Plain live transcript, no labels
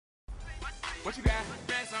What you got?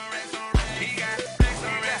 Racks on racks on racks. He got racks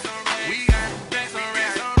on racks on racks. We got racks on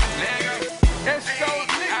racks on racks. Let go. It's so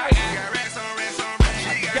lit. I got racks on racks on racks.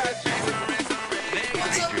 She got racks on racks on racks.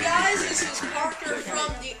 What's up, guys? This is Parker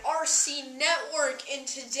from the RC Network, and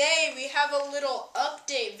today we have a little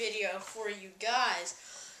update video for you guys.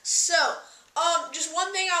 So, just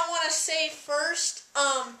one thing I want to say first.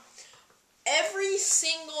 Every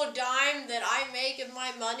single dime that I make of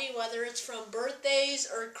my money, whether it's from birthdays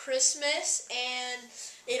or Christmas, and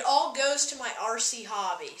it all goes to my RC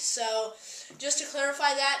hobby. So, just to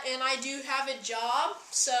clarify that, and I do have a job,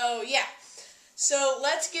 so yeah. So,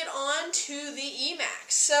 let's get on to the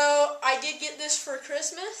E-Maxx. So, I did get this for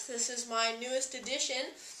Christmas. This is my newest addition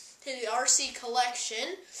to the RC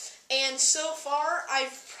collection. And so far,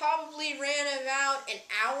 I've probably ran about an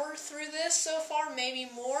hour through this so far, maybe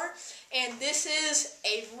more. And this is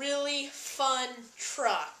a really fun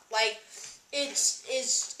truck. Like,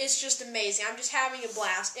 it's just amazing. I'm just having a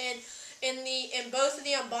blast. And in both of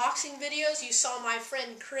the unboxing videos, you saw my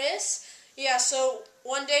friend Chris. Yeah, so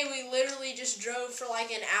one day we literally just drove for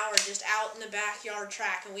like an hour just out in the backyard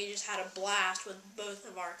track, and we just had a blast with both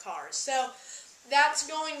of our cars. So that's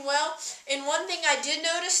going well. And one thing I did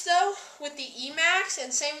notice though with the E-Maxx,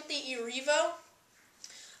 and same with the E-revo,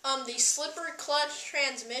 the slipper clutch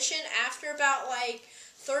transmission, after about like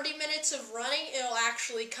 30 minutes of running, it'll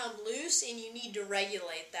actually come loose, and you need to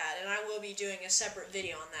regulate that. And I will be doing a separate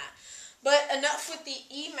video on that. But enough with the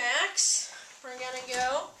E-Maxx. We're gonna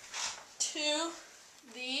go to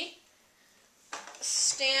the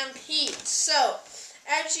Stampede. So,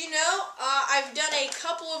 as you know, I've done a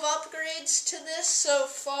couple of upgrades to this so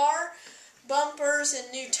far, bumpers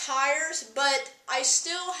and new tires, but I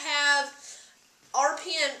still have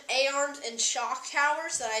RPM A-arms and shock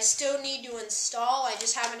towers that I still need to install. I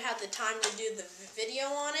just haven't had the time to do the video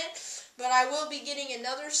on it, but I will be getting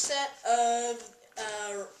another set of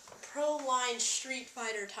Pro-Line Street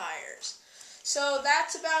Fighter tires. So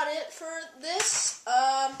that's about it for this.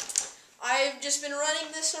 I've just been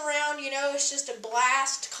running this around, you know, it's just a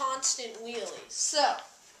blast, constant wheelies. So,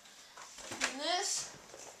 in this,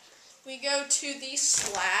 we go to the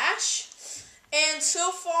Slash. And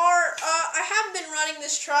so far, I haven't been running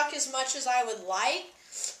this truck as much as I would like.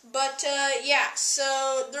 But, yeah,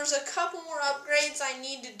 so there's a couple more upgrades I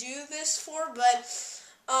need to do this for. But,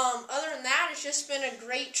 other than that, it's just been a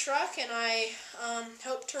great truck, and I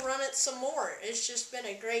hope to run it some more. It's just been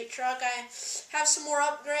a great truck. I have some more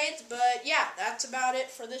upgrades, but yeah, that's about it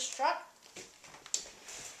for this truck.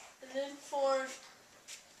 And then for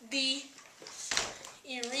the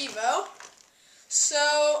E-revo,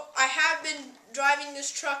 so I have been driving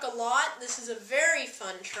this truck a lot. This is a very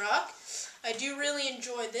fun truck. I do really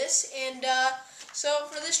enjoy this, and so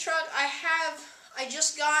for this truck, I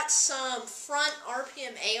just got some front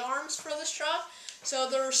RPM A-arms for this truck, so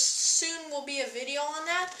there soon will be a video on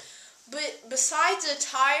that. But besides a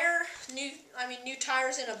tire, new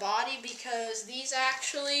tires in a body, because these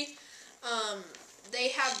actually, they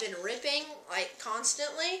have been ripping like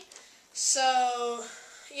constantly. So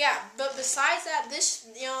yeah, but besides that, this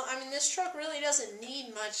truck really doesn't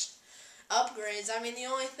need much upgrades. I mean, the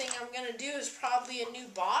only thing I'm gonna do is probably a new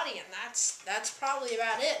body, and that's probably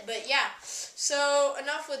about it. But yeah, so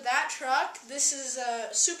enough with that truck. This is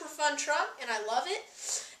a super fun truck, and I love it.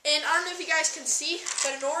 And I don't know if you guys can see,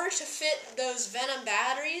 but in order to fit those Venom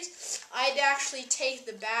batteries, I'd actually take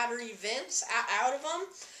the battery vents out of them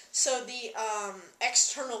so the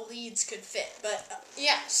external leads could fit. But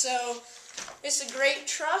yeah, so it's a great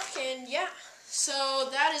truck, and yeah. So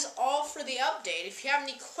that is all for the update. If you have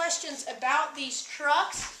any questions about these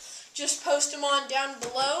trucks, just post them on down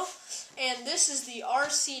below. And this is the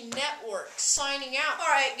RC Network signing out.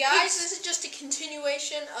 Alright guys, this is just a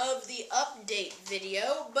continuation of the update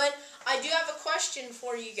video, but I do have a question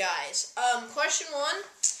for you guys. Question one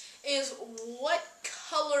is, what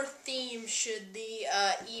color theme should the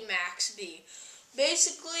E-Maxx be?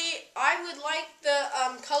 Basically, I would like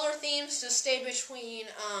the color themes to stay between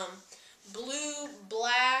blue,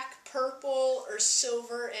 black, purple, or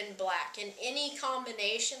silver and black. And any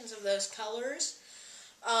combinations of those colors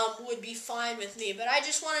would be fine with me. But I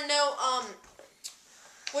just want to know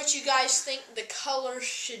what you guys think the color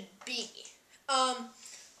should be.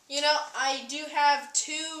 You know, I do have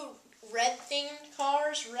two red themed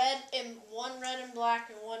cars, one red and black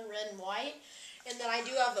and one red and white. And then I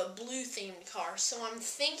do have a blue themed car. So I'm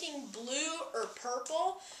thinking blue or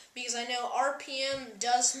purple, because I know RPM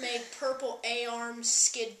does make purple A-arms,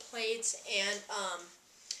 skid plates, and I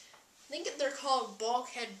think they're called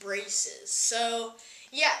bulkhead braces. So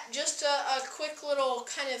yeah, just a quick little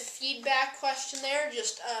kind of feedback question there.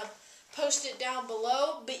 Just post it down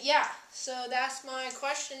below. But yeah, so that's my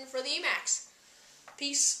question for the E-Maxx.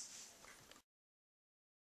 Peace.